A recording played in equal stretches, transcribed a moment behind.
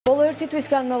ბოლო ერთი თვის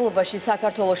განმავლობაში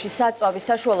საქართველოში საწვავი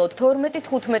საშუალოდ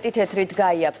 12-15 თეთრით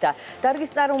გაიაფთა.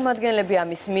 დარგის წარმომადგენლები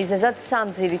ამის მიზეზად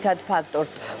სამ ძირითად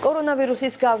ფაქტორს: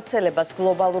 კორონავირუსის გავრცელებას,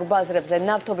 გლობალურ ბაზრებზე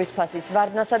ნავთობის ფასის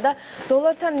ვარდნასა და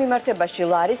დოლართან მიმართებაში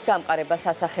ლარის გამყარებას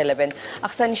ასახელებენ.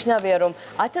 აღსანიშნავია, რომ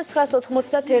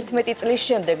 1991 წლის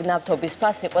შემდეგ ნავთობის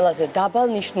ფასი ყველაზე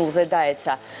დაბალ ნიშნულზე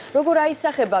დაეცა. როგორ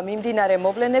აისახება მიმდინარე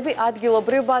მოვლენები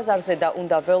ადგილობრივ ბაზარზე და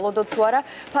უნდა ველოდოთ თუ არა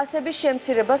ფასების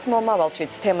შემცირებას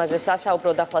მომავალშიც? თემაზე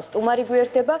სასაუბროდ ახლა სტუმარი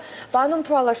გვერდება ბანო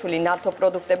მთვრალაშვილი,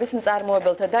 ნავთობპროდუქტების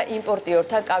მწარმოებელთა და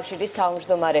იმპორტიორთა კავშირის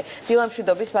თავმჯდომარე.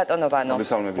 დილამშვიდობის ბატონო ბანო.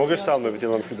 მოგესალმებით,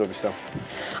 დილამშვიდობისა.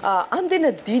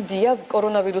 ამდენად დიდია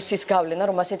კორონავირუსის გავლენა,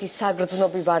 რომ ასეთი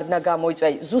საგრძნობი ვარდნა გამოიწვია.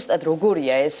 ზუსტად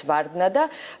როგორია ეს ვარდნა და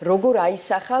როგორ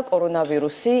აისახა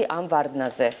კორონავირუსი ამ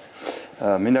ვარდნაზე?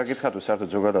 მინდა გითხრათ, რომ საერთოდ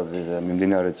ზოგადად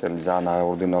მიმდინარე წელი ძალიან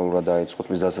არაორდინალურად დაიწყო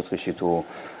წლის დასაწყისში, თუ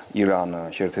ირან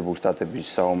შეერთებული შტატების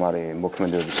საომარი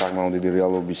მოქმედებების საკმაოდ დიდი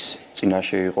რეალობის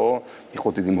წინაშე იყო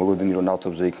დიდი მოლოდინი, რომ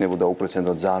ნავთობზე იქნებოდა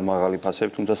უპრეცედენტოდ ძალიან მაღალი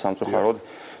ფასები, თუმცა სამწუხაროდ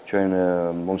ჩვენ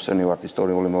მომსწრენი ვართ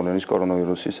ისტორიული მოვლენის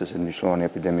კორონავირუსის ესე მნიშვნელოვანი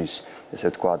ეპიდემიის, ესე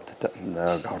ვთქვათ,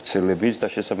 გავრცელების და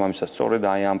შესაბამისად სწორედ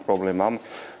აი ამ პრობლემამ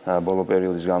ბოლო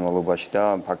პერიოდის განმავლობაში და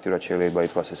ფაქტიურად შეიძლება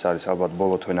ითქვას, ეს არის ალბათ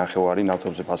ბოლო თვე ნახევარი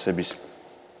ნავთობზე ფასების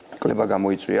კლება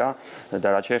გამოიწვია და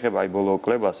რაც შეეხება აი ბოლო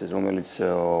კლებას, რომელიც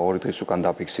 2 დღის უკან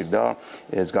დაფიქსირდა,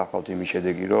 ეს გახლავთ იმის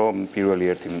შედეგი, რომ პირველი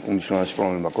ერთი უმნიშვნელოვანესი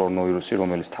პრობლემა კორონავირუსი,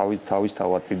 რომელიც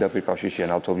თავისთავად პირდაპირ კავშირშია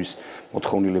ნავთობის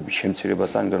მოთხოვნილების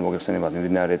შემცირებასთან, იმიტომ რომ მოგეხსენებათ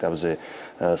მიმდინარე ეტაპზე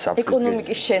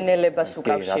ეკონომიკის შენელებას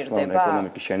უკავშირდება.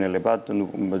 ეკონომიკის შენელება,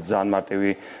 ძალიან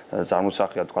მარტივი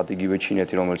წარმოსახია, თქვათ, იგივე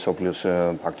ჩინეთი, რომელიც სოფლიოს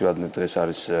ფაქტიურად დღეს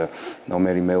არის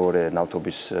ნომერი მეორე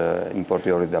ნავთობის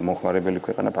იმპორტიორი და მომხმარებელი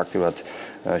ქვეყანა, ფაქტიურად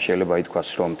შეიძლება ითქვას,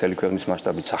 რომ მთელი ქვეყნის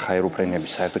მასშტაბით საჰაერო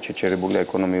ფრენების საერთოდ შეჩერებული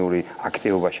ეკონომიური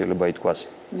აქტივობა შეიძლება ითქვას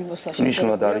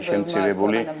მნიშვნელოვნად არის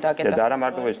შემცირებული და არა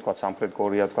მარტო ეს თქვა სამხრეთ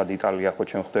კორეა, თქვა იტალია, ხო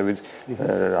ჩვენ ხვდებით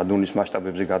რადონის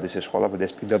მასშტაბებზე გადის ეს ყველაფერი,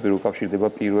 ეს პირდაპირ უკავშირდება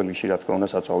პირველ რიგში რა თქმა უნდა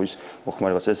საწვავის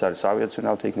მოხმარებას. ეს არის ავიაციური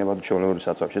ნავთი, იქნება ჩვეულებრივი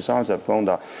საწვავი. შესაბამისად, თქმა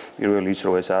უნდა, პირველი ის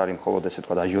რომ ეს არის მხოლოდ ესე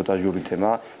თქვა აჟიოტაჟური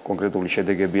თემა, კონკრეტული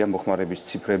შედეგებია, მოხმარების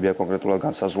ციფრებია კონკრეტულად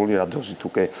განსაზღვრული, რა დროით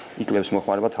უკვე იკლებს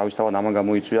მოხმარება, თავისთავად ამან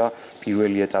გამოიწვია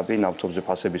პირველი ეტაპი ნავთობზე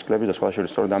ფასების კლების და სხვა შორის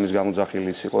სწორედ ამის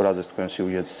გამოძახილი იყო, რაზეც თქვენ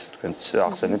სიუჟეტს თქვენც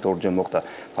ახსენეთ, ორჯერ მოხდა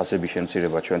ფასების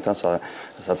შემცირება ჩვენთან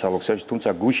საცალო ქსელში, თუმცა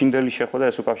გუშინდელი შეხვედრა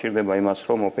ეს უკავშირდება იმას,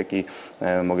 რომ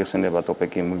მოგეხსენებათ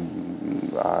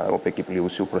ოპეკი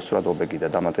პლუსი, უпроსწორად ოპეკი და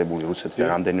დამატებული რუსეთი და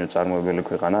რამდენიმე წარმოებელი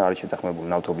ქვეყანა არის შეთანხმებული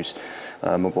ნავთობის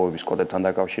მოპოვების კოტებთან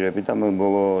დაკავშირებით და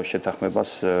ბოლო შეთანხმებას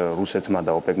რუსეთმა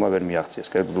და ოპეკმა ვერ მიაღწიეს.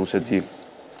 რუსეთი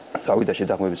წავიდა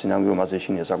შეთანხმების წინააღმდეგ, რომ მას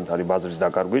ეშინია საკუთარი ბაზრის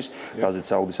დაკარგვის, რაზეც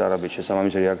საუდის არაბეთის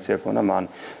შესაბამისი რეაქცია ჰქონდა. მან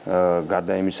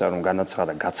გარდა იმისა, რომ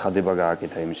განაცხადა, გაცხადება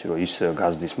გააკეთა იმისი, რომ ის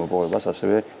გაზდის მოპოვებას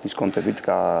ასევე დისკონტებით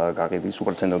გაყიდის,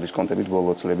 უპრეცედენტო დისკონტებით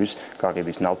ბოლო წლების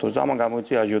გაყიდის ნავთობს და ამან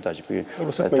გამოიწვია აჟიოტაჟი.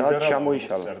 და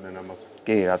ჩამოიშალა.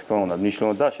 კი, რა თქმა უნდა,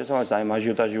 მნიშვნელოვნად და შესაბამისად აი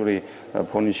აჟიოტაჟური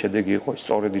ფონის შედეგი იყო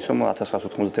სწორედ ის, რომ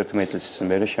 1991 წლის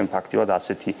მერე შენ ფაქტიურად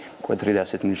ასეთი კვეთრი და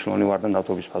ასეთი მნიშვნელოვანი ვარდა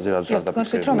ნავთობის ფაზზე რაც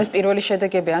დაფიქსირდა. რომ ეს პირველი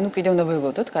შედეგები ანუ კიდევ უნდა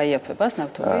ველოდოთ გაიაფებას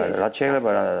ნავთობის? რაც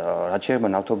შეიძლება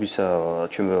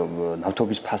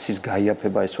ნავთობის ფასის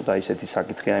გაიაფება ეს ცოტა ისეთი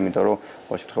საკითხია, იმიტომ რომ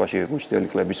ყოველ შემთხვევაში გუშინდელი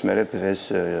კლების მერე დღეს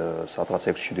სადღაც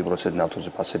 6-7% ნავთობის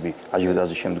ფასები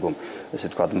აჟიოტაჟის შემდგომ ესე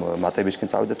ვთქვათ მატებისკენ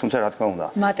წავიდა, თუმცა რა თქმა უნდა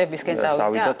მატებისკენ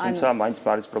წავიდა, თუმცა მაინც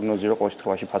არის პროგნოზი, რომ ყოველ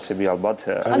შემთხვევაში ფასები ალბათ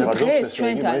დღეს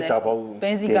ჩვენთან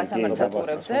ბენზინ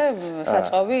გასამარცატორებზე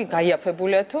საწვავი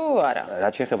გაიაფებულია თუ არა?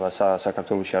 რაც შეეხება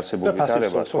საქართველოში არსებულ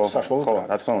ვითარებას, ხო,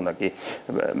 რა თქმა უნდა, კი.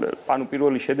 ანუ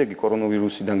პირველი შედეგი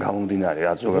კორონავირუსიდან გამომდინარე,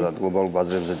 რაც ზოგადად გლობალურ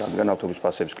ბაზრებზე დადგა ნავთობის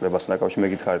ფასების კლებასთან დაკავშირებით,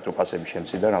 მეგითხარით, რომ ფასები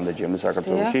შემცირდა, რამდენჯერმე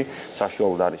საქართველოში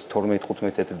საშუალოდ არის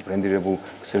 12-15 თეთრით ბრენდირებულ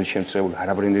ქსელის შემცირებული,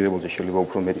 არაბრენდირებულზე შეიძლება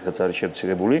უფრო მეტიც არის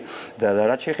შემცირებული და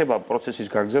რაც შეეხება პროცესის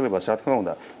გაგრძელებას, რა თქმა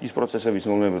უნდა, ის პროცესების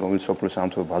მოვლენები, რომელიც სოფლის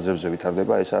სამთო ბაზრებზე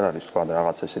ვითარდება, ეს არ არის თქვა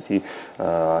რაღაც ესეთი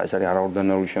ეს არის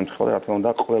არაორდინალური შემთხვევა და რა თქმა უნდა,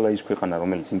 ყველა ის ქვეყანა,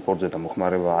 რომელიც იმპორტზე და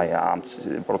მოხმარება აი ამ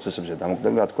პროცესებზე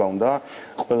დამოკიდებული, რა თქმა უნდა,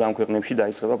 ყველა ამ ქვეყნებში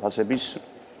დაიწყება ფასების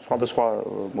სხვადასხვა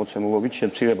მოცემულობით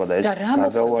შემცირება და ეს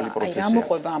გარდაუვალი პროცესია. რა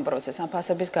მოყვება ამ პროცესს, ამ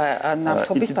ფასების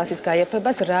ნავთობის ფასის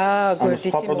გაიაფებას, რა გვერდითი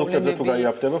სხვა პროდუქტებზე თუ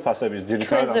გაიაფდება ფასების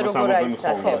ძირითადად ამას ამბობენ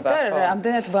ხოლმე. და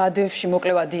რამდენად ვადებში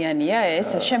მოკლევადიანია ეს,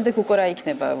 შემდეგ უკვე რა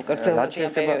იქნება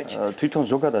გრძელვადიან პერიოდში? თვითონ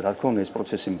ზოგადად რა თქმა უნდა ეს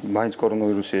პროცესი მაინც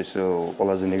კორონავირუსი ეს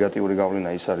ყველაზე ნეგატიური გავლენა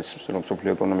ის არის, რომ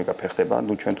სოფლიო ეკონომიკა ფეხდება.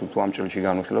 ნუ ჩვენ თუ ამ წელში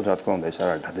განვიხილავთ, რა თქმა უნდა ეს არ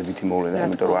არის დადებითი მოვლენა,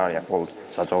 იმიტომ რომ არ არის მხოლოდ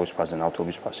საწვავის ფასზე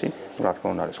ნავთობის ფასი, რა თქმა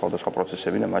უნდა არის სხვადასხვა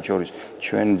პროცესები და მათ შორის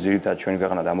ჩვენი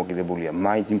ქვეყანა დამოკიდებულია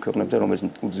მაინც იმ ქვეყნებზე, რომელიც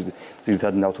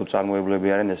ძირითადად ნავთობწარმოებლები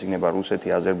არიან, ეს იქნება რუსეთი,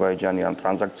 აზერბაიჯანი, ამ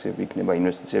ტრანზაქციები იქნება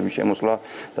ინვესტიციების შემოსვლა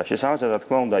და შესაბამისად, რა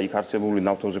თქმა უნდა, იქ არსებული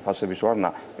ნავთობზე ფასების ვარნა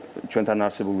ჩვენთან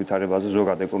არსებულ ვითარებაზე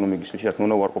ზოგად ეკონომიკის სფეროში, რა თქმა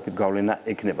უნდა, უარყოფით გავლენა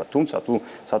ექნება. თუმცა თუ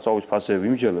საწვავის ფასები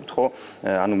ვიმსჯელებთ, ხო,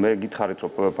 ანუ მე გითხარით,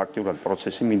 რომ ფაქტიურად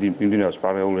პროცესი მიმდინარეობს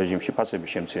პარალელურ რეჟიმში, ფასების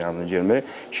შემცირება რამდენჯერმე,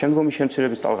 შემდგომი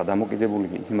შემცირების ტალღა დამოკიდებული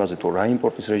იმაზე, თუ რა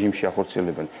იმპორტის რეჟიმში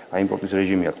ახორციელებენ, რა იმპორტის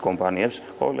რეჟიმი აქვს კომპანიებს,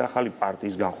 ყოველი ახალი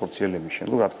პარტიის განხორციელების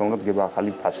შემდგომ, რა თქმა უნდა, დგება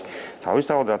ახალი ფასი.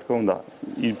 თავისთავად, რა თქმა უნდა,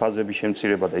 ის ფაზების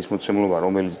შემცირება და ის მოცემულობა,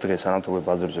 რომელიც დღეს ანათობებ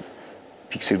ბაზებზე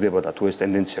ფიქსირდება და თუ ეს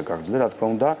ტენდენცია გაგრძელდება, რა თქმა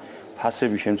უნდა,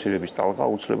 ფასების შემცირების ტალღა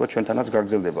უცვლელად ჩვენთანაც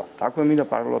გაგრძელდება. აქვე მინდა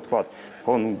პარალელურად თქვა,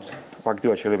 ხო, ნუ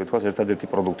ფაქტიურად შეიძლება თქვა ერთადერთი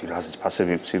პროდუქტი, რაზეც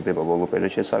ფასები მცირდება ბოლო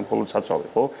პერიოდში, ეს არის მხოლოდ საწვავი,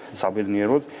 ხო?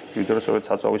 საბედნიეროდ, იმიტომ რომ სწორედ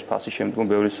საწვავის ფასი შემდგომ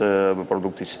ბევრი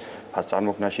პროდუქტის ფას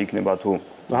წარმოქმნაში იქნება თუ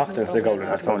ახდენს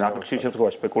ეგავლენას, რა თქმა უნდა, აქ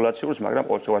შემთხვევაში სპეკულაციურს, მაგრამ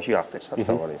ყოველ შემთხვევაში ახდენს, რა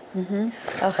თქმა უნდა.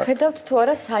 ხედავთ თუ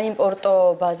არა საიმპორტო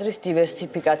ბაზრის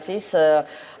დივერსიფიკაციის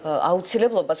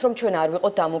აუცილებლობას, რომ ჩვენ არ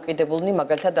ვიყოთ დამოკიდებულნი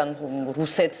მაგალითად ან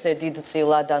რუსეთზე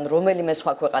დიდწილად, ან რომელიმე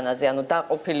სხვა ქვეყანაზე, ანუ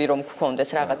დაყოფილი რომ გქონდეს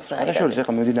რაღაცნაირად. შაშუალოდ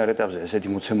ეხლა მიმდინარე ეტაპზე ესეთი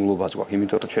მოცემულობაც გვაქვს,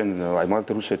 იმიტომ რომ ჩვენ აი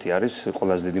მაგალითად რუსეთი არის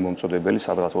ყველაზე დიდი მომწოდებელი,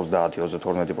 სადღაც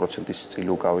 30-32%-ის წილი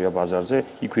უკავია ბაზარზე,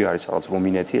 იქვე არის რაღაც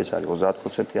რომინეთი, ეს არის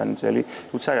 30%-იანი წელი,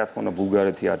 თუმცა რა თქმა უნდა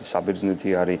ბულგარეთი არის, საბერძნეთი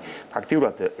არის,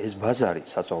 ფაქტიურად ეს ბაზარი,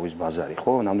 საწვავის ბაზარი,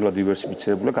 ხო, ნამდვილად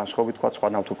დივერსიფიცირებულია, განსხვავებით თქვა სხვა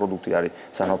ნავთობპროდუქტი არის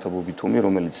სანავთობო ბითუმი,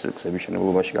 რომელიც გზების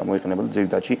მშენებლობაში გამოიყენება და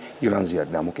ძირითადად ირანზე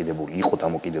არის დამოკიდებული, იყო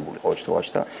დამოკიდებული ყოველ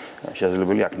შემთხვევაში და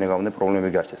შესაძლებელი აქ ნეგავდნენ პრობლემები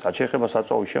გაჩნდეს. რაც შეეხება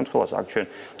საწვავის შემთხვევას, აქ ჩვენ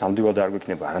ნამდვილად არ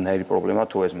გვექნება არანაირი პრობლემა,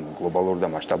 თუ ეს გლობალური და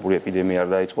მასშტაბური ეპიდემია არ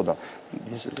დაიწყო და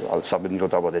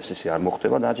საბედნიეროდ ალბათ ეს ისე არ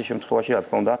მოხდება და ამ შემთხვევაში, რა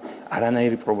თქმა უნდა,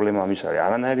 არანაირი პრობლემა ამის არის.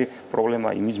 არანაირი პრობლემა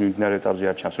იმის მიმდინარე ეტაპზე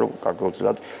არ ჩანს, რომ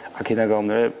გარკვეულწილად აქედან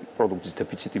გამომდინარე პროდუქტის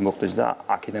დეფიციტი მოხდეს და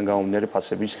აქედან გამომდინარე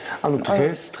ფასების ანუ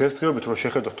დღესდღეობით რომ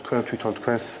შეხედოთ თქვენ თვითონ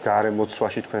თქვენს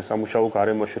გარემოცვაში, თქვენ სამუშაო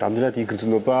გარემოში, რამდენად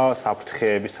იგრძნობა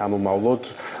საფრთხეები სამომავლოდ,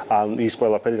 ან ის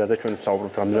ყველაფერი, რაზეც ჩვენ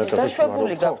ვსაუბრობთ, რამდენად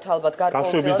დაშვებული გაქვთ ალბათ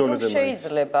გარკვეულწილად, რომ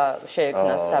შეიძლება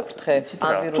შეექმნას საფრთხე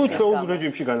ამ ვირუსის თუ ჩვეულ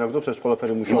რეჟიმში განაგრძობს ეს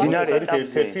ყველაფერი მუშაობა, ეს არის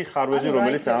ერთ-ერთი ხარვეზი,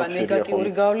 რომელიც აქ შეიძლება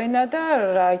ნეგატიური გავლენა და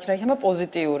რა იქნება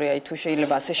პოზიტიური, აი თუ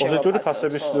შეიძლება ასე შევაფასოთ. პოზიტიური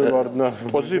ფასების ვარდნა.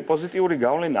 პოზიტიური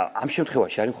გავლენა ამ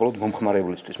შემთხვევაში არის მხოლოდ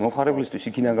მომხმარებლისთვის. მომხმარებლისთვის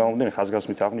იქიდან გამომდინარე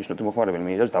ხაზგასმით აღნიშნოთ, მომხმარებელი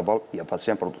მიიღებს დაბალ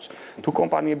იაფასიან პროდუქტს. თუ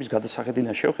კომპანიების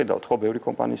გადასახედიდან შევხედავთ, ხო, ბევრი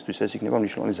კომპანიისთვის ეს იქნება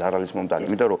მნიშვნელოვანი ზარალის მომდანი,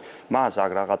 იმიტომ რომ მას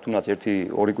აქ რაღაც თუნდაც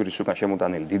 1-2 კვირის უკან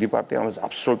შემოტანილი დიდი პარტია, რომელიც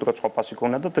აბსოლუტურად სხვა ფასი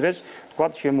ქონდა და დღეს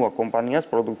თქვათ შემოა კომპანიას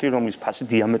პროდუქტი, რომლის ფასი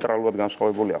დიამეტრალურად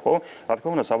განსხვავებულია, ხო? რა თქმა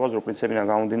უნდა, საბაზრო პრინციპიდან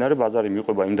გამომდინარე, ბაზარი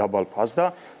მიყვება იმ დაბალ ფასს და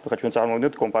ხა ჩვენ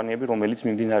წარმოვიდგინოთ კომპანიები, რომელიც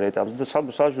მიმდინარე ეტაპზე და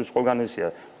საბაზრო ყველგან ესია,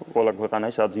 ყველა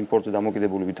ქვეყანაში სადაც იმპორტზე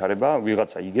დამოკიდებული ვითარება,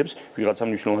 ვიღაცა იგებს, ვიღაცა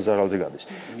მნიშვნელოვან ზარალზე გადის.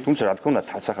 თუმცა რა თქმა უნდა,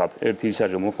 ცალსახად ერთი ის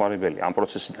არის, რომ მომხმარებელი ამ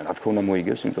პროცესიდან რა თქმა უნდა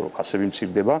მოიგებს, იმიტომ რომ ფასები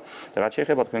მცირდება და რაც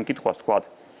შეეხება თქვენ კითხვას, თქვათ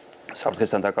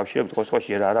საფრთხესთან დაკავშირებით, ყოველ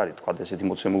შემთხვევაში არ არის თქვა ესეთი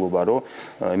მოცემულობა, რომ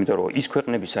იმიტომ რომ ის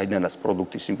ქვეყნები, საიდანაც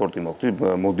პროდუქტის იმპორტი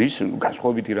მოდის,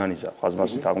 განსხვავებით ირანისა,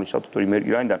 ხაზმასით აღნიშნავთ, თუ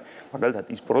ირანიდან მაგალითად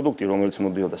ის პროდუქტი, რომელიც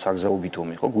მოდიოდა საგზაო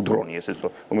ბითუმი, ხო, გუდრონი ესეც,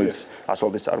 რომელიც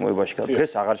ასფალტის წარმოებაში გადის,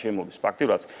 დღეს აღარ შემოდის.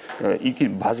 ფაქტიურად იქ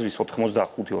ბაზრის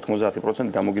 85-90%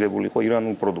 დამოკიდებული იყო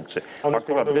ირანულ პროდუქტზე.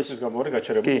 ფაქტიურად დღეს ის გამო არის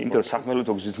გაჩერებული. კი, იმიტომ რომ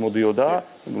სახმელეთო გზით მოდიოდა,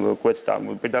 კვეთდა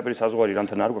პირდაპირ საზღვარი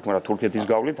რამთან არ გვაქვს, მაგრამ თურქეთის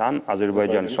გავლით ან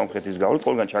აზერბაიჯანის, სომხეთის გავლით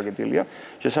ყველგან ჩაგეტილია.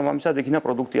 შესაბამისად, იქინა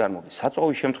პროდუქტი არ მოდის.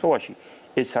 საწვავის შემთხვევაში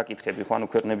ეს საკითხები ხო, ანუ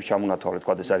ქვეყნების ჩამონათვალე,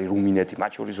 თქვა ეს არის რუმინეთი,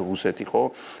 მათ შორის რუსეთი, ხო,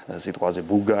 სიტყვაზე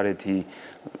ბულგარეთი.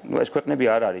 ნუ ეს ქვეყნები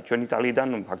არ არის. ჩვენ იტალიიდან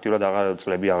ფაქტიურად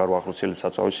წლები აღარ ვახორციელებთ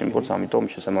საწვავის იმპორტს, ამიტომ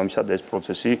შესაბამისად ეს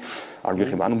პროცესი არ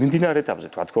გვიხება. ანუ მიმდინარე ეტაპზე,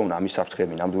 თქვა თქო, ამის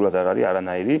საფრთხეები ნამდვილად არ არის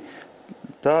არანაირი.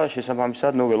 და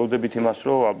შესაბამისად ნუ ველოდებით იმას,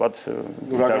 რომ ალბათ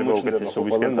რა გამოჩნდება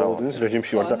მოლოდინის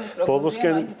რეჟიმში ვარ და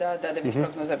ბოლოსკენ დადებითი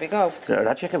პროგნოზები გაქვთ.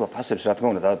 რაც შეეხება ფასებს, რა თქმა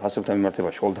უნდა, ფასებთან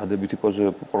მიმართებაში ყოველ დადებითი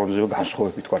პროგნოზები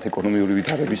განსხვავებით თქვა ეკონომიური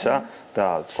ვითარებისა და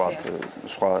თქვა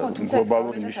სხვა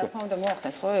გლობალური მნიშვნელობა. რა თქმა უნდა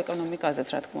მოახდენს ხო ეკონომიკაზეც,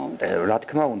 რა თქმა უნდა. რა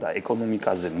თქმა უნდა,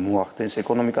 ეკონომიკაზე მოახდენს,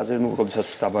 ეკონომიკაზე ნუ როდესაც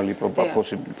დაბალი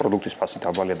პროდუქტის ფასი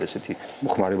დაბალია და ესეთი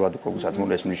მოხმარებადი პროგნოზად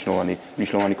ეს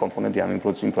მნიშვნელოვანი კომპონენტი ამ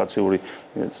ინფლაციური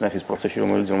წნეხის პროცესში,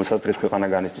 რომელსაც დღეს ქვეყანა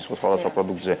განიცდის სხვადასხვა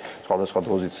პროდუქტზე, სხვადასხვა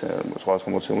დოზით, სხვადასხვა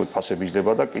მოცემულობით ფასები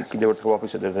იზრდება და კიდევ ერთხელ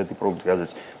ვაფიქსებ ერთ-ერთი პროდუქტი,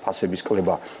 რაზეც ფასების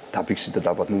კლება დაფიქსირდა და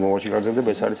ალბათ მომავალში გაგრძელდება,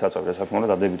 ეს არის საწვავი, რა თქმა უნდა,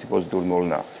 დადებითი პოზიტიური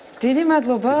მოვლენა. დიდი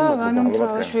მადლობა, ვანო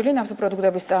მთავარშვილი,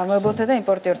 ნავთობპროდუქტების წარმომადგენელთა და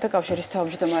იმპორტიორთა კავშირის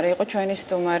თავმჯდომარე იყო ჩვენი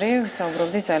სტუმარი,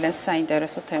 საუბრობდით ძალიან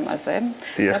საინტერესო თემაზე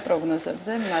და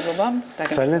პროგნოზებზე. მადლობა.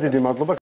 ძალიან დიდი მადლობა.